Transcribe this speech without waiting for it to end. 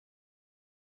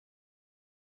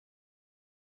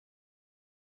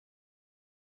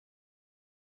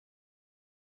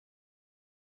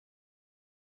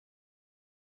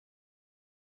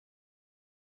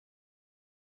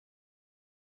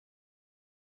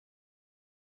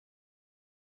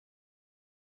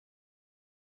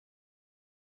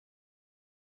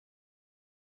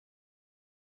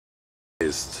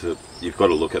is you've got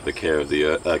to look at the care of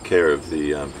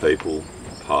the people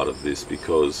part of this,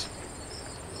 because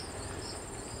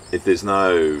if there's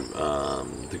no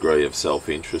degree of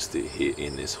self-interest here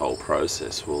in this whole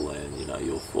process, well then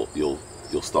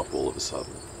you'll stop all of a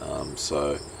sudden.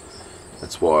 So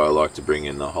that's why I like to bring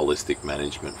in the holistic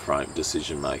management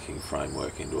decision-making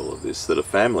framework into all of this. That a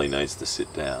family needs to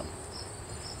sit down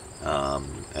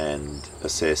and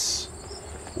assess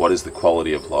what is the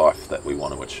quality of life that we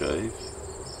want to achieve.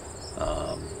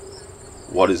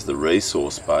 What is the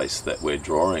resource base that we're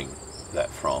drawing that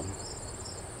from?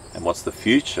 And what's the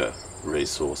future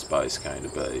resource base going to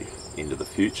be into the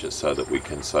future, so that we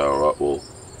can say, all right, well,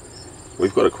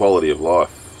 we've got a quality of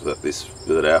life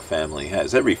that our family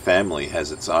has. Every family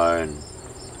has its own,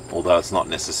 although it's not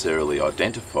necessarily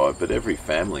identified, but every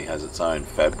family has its own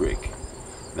fabric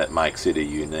that makes it a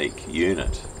unique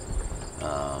unit.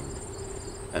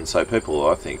 And so people,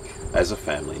 I think, as a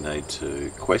family, need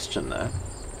to question that.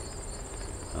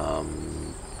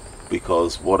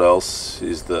 Because what else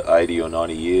is the 80 or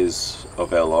 90 years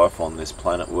of our life on this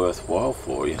planet worthwhile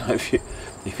for? If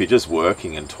you're just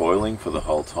working and toiling for the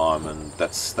whole time, and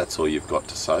that's all you've got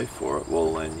to say for it,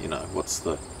 well then, what's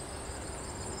the,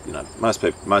 most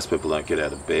people don't get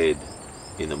out of bed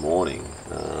in the morning,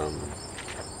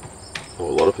 or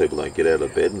a lot of people don't get out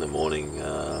of bed in the morning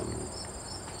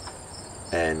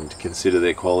and consider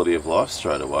their quality of life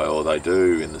straight away, or they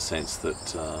do, in the sense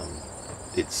that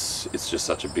it's just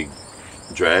such a big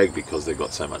drag because they've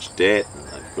got so much debt, and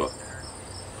they've got,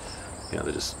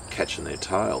 they're just catching their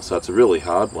tail. So it's a really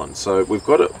hard one. So we've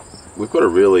got to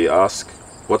really ask,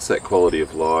 what's that quality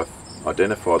of life?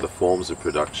 Identify the forms of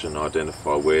production.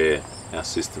 Identify where our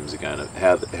systems are going to,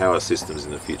 how our systems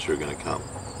in the future are going to come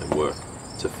and work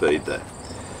to feed that.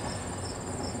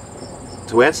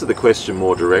 To answer the question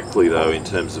more directly, though, in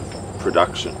terms of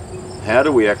production, how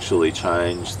do we actually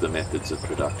change the methods of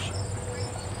production?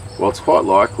 Well, it's quite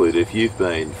likely that if you've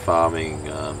been farming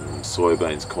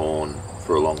soybeans, corn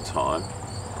for a long time,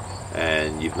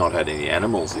 and you've not had any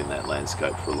animals in that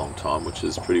landscape for a long time, which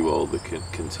is pretty well the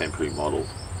contemporary model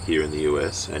here in the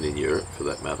US and in Europe for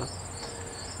that matter,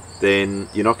 then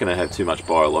you're not going to have too much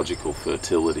biological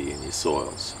fertility in your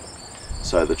soils.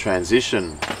 So the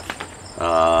transition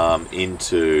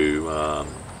into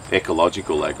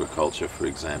ecological agriculture, for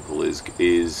example,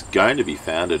 is going to be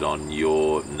founded on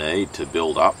your need to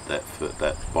build up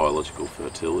that biological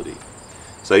fertility.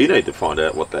 So you need to find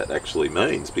out what that actually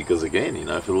means, because again,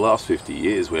 for the last 50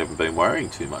 years we haven't been worrying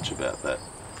too much about that.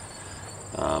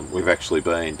 We've actually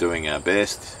been doing our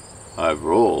best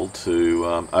overall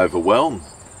to overwhelm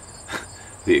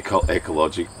the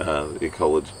ecology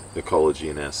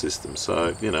in our system.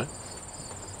 So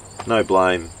no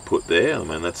blame put there. I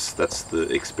mean, that's the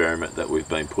experiment that we've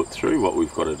been put through. What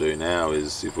we've got to do now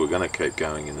is, if we're going to keep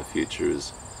going in the future,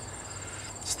 is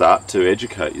start to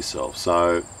educate yourself.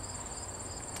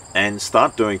 And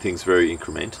start doing things very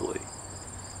incrementally.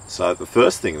 So the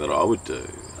first thing that I would do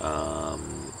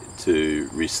to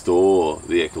restore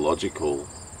the ecological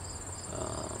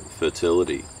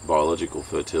fertility, biological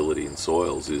fertility in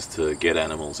soils, is to get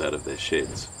animals out of their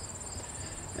sheds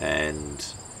and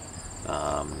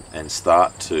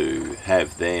start to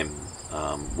have them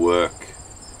work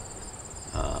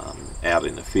out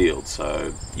in the field.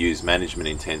 So use management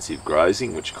intensive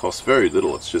grazing, which costs very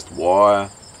little. It's just wire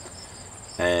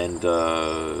and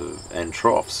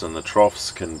troughs, and the troughs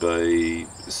can be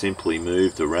simply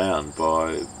moved around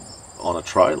on a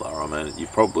trailer. I mean,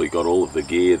 you've probably got all of the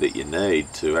gear that you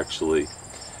need to actually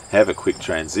have a quick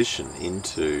transition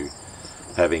into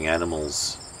having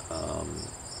animals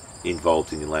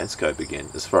involved in your landscape again.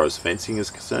 As far as fencing is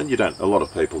concerned, a lot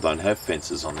of people don't have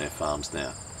fences on their farms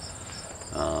now.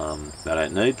 They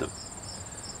don't need them.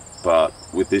 But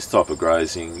with this type of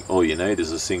grazing, all you need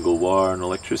is a single wire and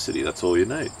electricity. That's all you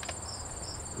need.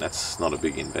 That's not a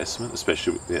big investment,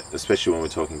 especially when we're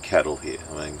talking cattle here.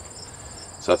 I mean,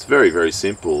 so it's very, very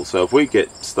simple. So if we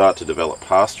start to develop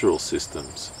pastoral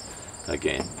systems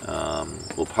again,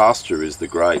 well, pasture is the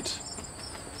great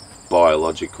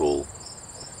biological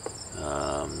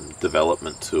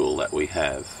development tool that we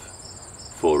have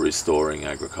for restoring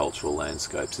agricultural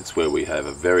landscapes. It's where we have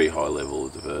a very high level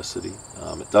of diversity.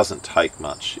 It doesn't take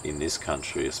much in this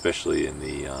country, especially in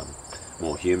the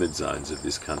more humid zones of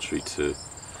this country, to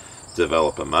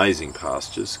develop amazing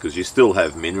pastures, because you still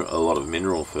have a lot of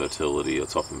mineral fertility.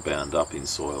 It's often bound up in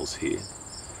soils here.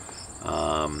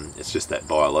 It's just that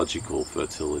biological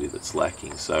fertility that's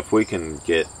lacking. So if we can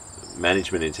get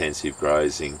management intensive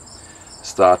grazing,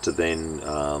 start to then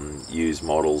use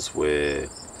models where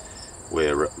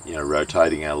we're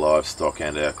rotating our livestock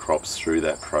and our crops through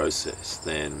that process,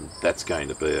 then that's going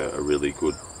to be a really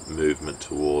good movement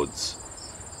towards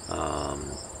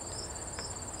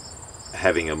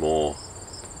having a more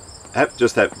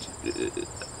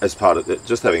as part of it,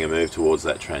 just having a move towards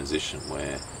that transition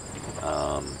where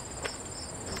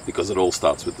because it all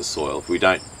starts with the soil. If we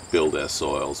don't build our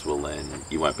soils, well then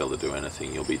you won't be able to do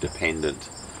anything. You'll be dependent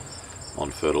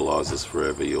on fertilizers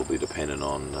forever. You'll be dependent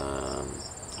on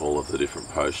all of the different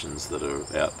potions that are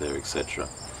out there, etc.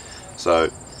 So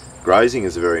grazing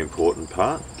is a very important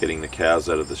part, getting the cows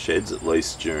out of the sheds, at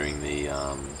least during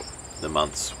the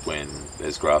months when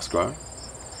there's grass growing,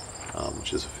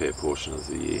 which is a fair portion of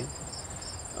the year.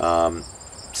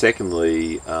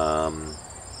 Secondly,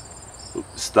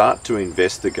 start to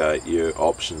investigate your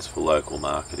options for local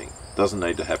marketing. Doesn't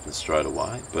need to happen straight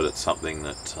away, but it's something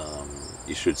that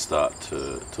you should start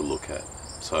to look at.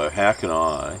 So how can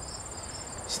I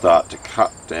start to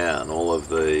cut down all of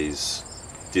these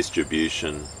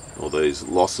distribution or these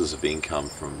losses of income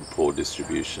from poor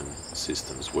distribution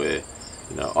systems where,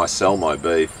 I sell my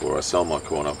beef or I sell my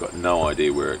corn, I've got no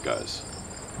idea where it goes.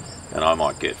 And I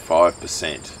might get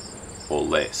 5% or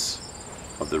less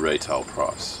of the retail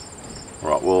price.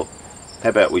 Right, well,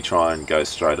 how about we try and go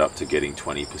straight up to getting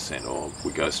 20%, or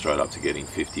we go straight up to getting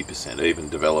 50%, even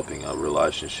developing a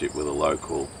relationship with a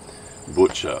local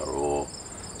butcher or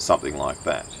something like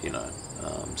that,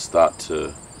 start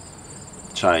to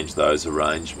change those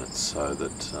arrangements so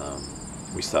that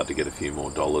we start to get a few more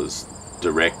dollars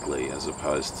directly as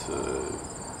opposed to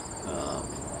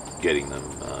getting them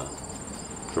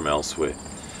from elsewhere.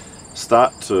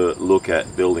 Start to look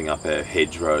at building up our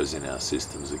hedgerows in our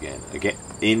systems again.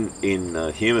 In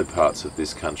humid parts of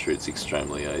this country, it's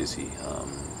extremely easy.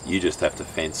 You just have to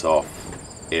fence off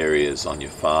areas on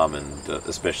your farm, and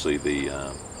especially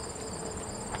the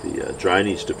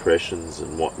drainage depressions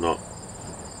and whatnot.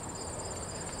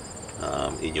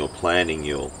 In your planning,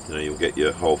 you'll get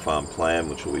your whole farm plan,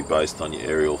 which will be based on your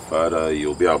aerial photo.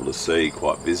 You'll be able to see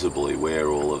quite visibly where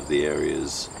all of the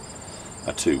areas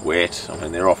are too wet. I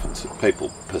mean, they're often,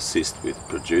 people persist with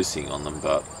producing on them,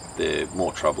 but they're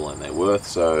more trouble than they're worth.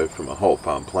 So from a whole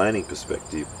farm planning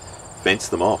perspective, fence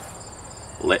them off.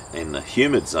 In the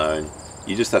humid zone,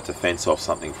 you just have to fence off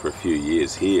something for a few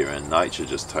years here, and nature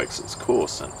just takes its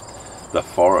course, and the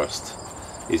forest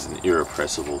is an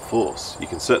irrepressible force. You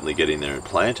can certainly get in there and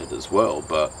plant it as well,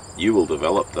 but you will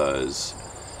develop those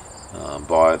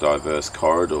biodiverse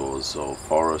corridors or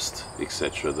forest,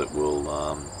 etc., that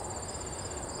will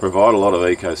provide a lot of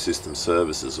ecosystem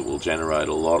services. It will generate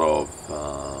a lot of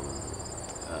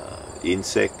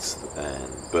insects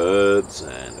and birds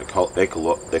and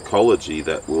ecology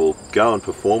that will go and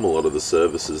perform a lot of the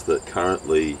services that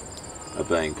currently are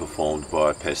being performed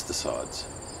by pesticides.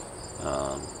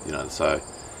 So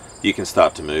you can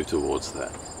start to move towards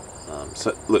that.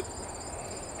 So look,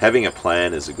 having a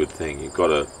plan is a good thing. You've got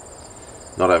to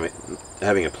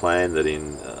having a plan that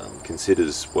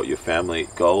considers what your family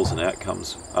goals and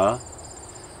outcomes are,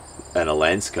 and a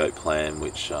landscape plan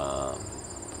which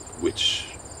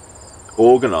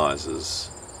organises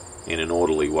in an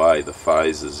orderly way the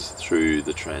phases through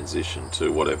the transition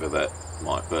to whatever that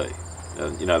might be.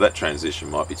 And that transition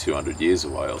might be 200 years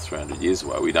away or 300 years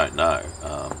away. We don't know.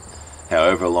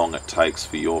 However long it takes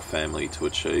for your family to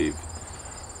achieve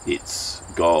its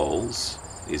goals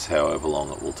is however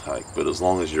long it will take. But as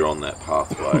long as you're on that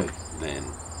pathway, then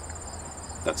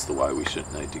that's the way we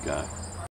should need to go.